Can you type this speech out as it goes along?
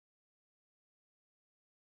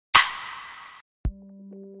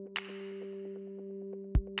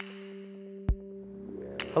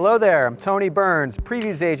Hello there, I'm Tony Berns,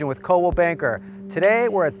 Previews Agent with Coldwell Banker. Today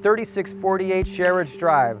we're at 3648 Sheridge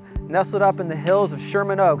Drive. Nestled up in the hills of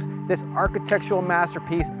Sherman Oaks, this architectural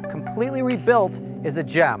masterpiece, completely rebuilt, is a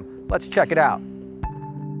gem. Let's check it out.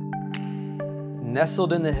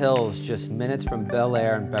 Nestled in the hills, just minutes from Bel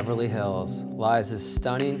Air and Beverly Hills, lies this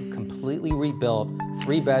stunning, completely rebuilt,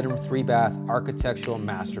 3-bedroom, 3-bath architectural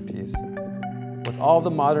masterpiece. With all the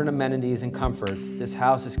modern amenities and comforts, this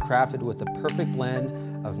house is crafted with the perfect blend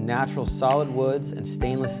of natural solid woods and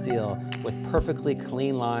stainless steel with perfectly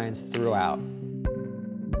clean lines throughout.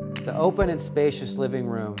 The open and spacious living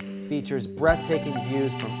room features breathtaking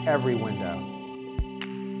views from every window.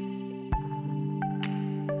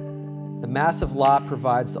 The massive lot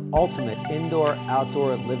provides the ultimate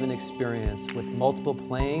indoor-outdoor living experience with multiple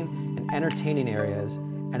playing and entertaining areas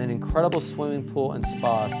and an incredible swimming pool and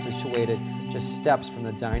spa situated just steps from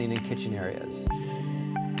the dining and kitchen areas.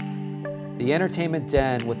 The entertainment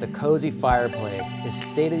den with a cozy fireplace is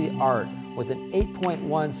state-of-the-art with an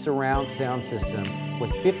 8.1 surround sound system with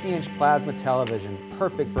 50-inch plasma television,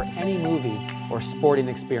 perfect for any movie or sporting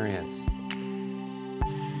experience.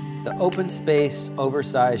 The open-spaced,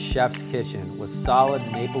 oversized chef's kitchen with solid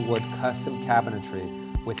maplewood custom cabinetry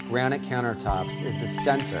with granite countertops is the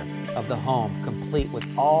center of the home, complete with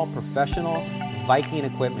all professional Viking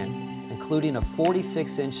equipment, including a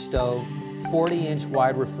 46-inch stove, 40-inch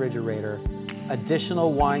wide refrigerator,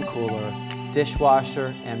 additional wine cooler,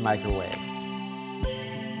 dishwasher, and microwave.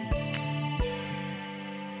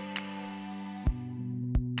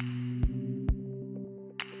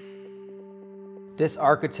 This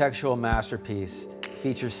architectural masterpiece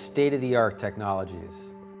features state-of-the-art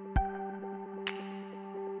technologies.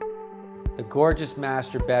 The gorgeous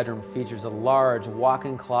master bedroom features a large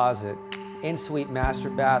walk-in closet, in-suite master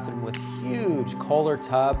bathroom with huge Kohler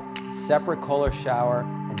tub, separate Kohler shower,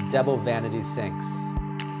 and double vanity sinks.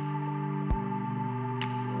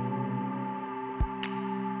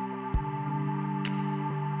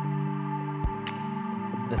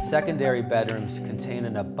 The secondary bedrooms contain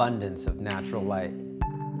an abundance of natural light.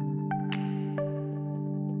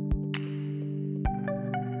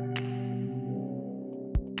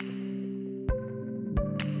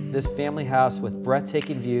 This family house with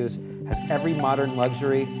breathtaking views has every modern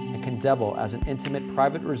luxury and can double as an intimate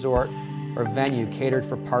private resort or venue catered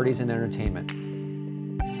for parties and entertainment.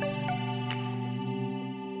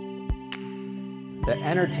 The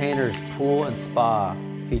Entertainer's Pool and Spa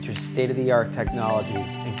features state-of-the-art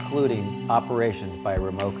technologies, including operations by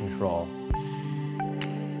remote control.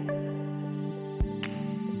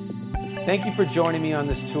 Thank you for joining me on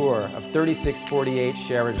this tour of 3648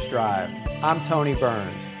 Sheridge Drive. I'm Tony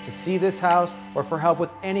Berns. To see this house or for help with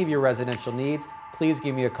any of your residential needs, please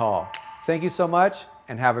give me a call. Thank you so much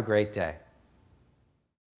and have a great day.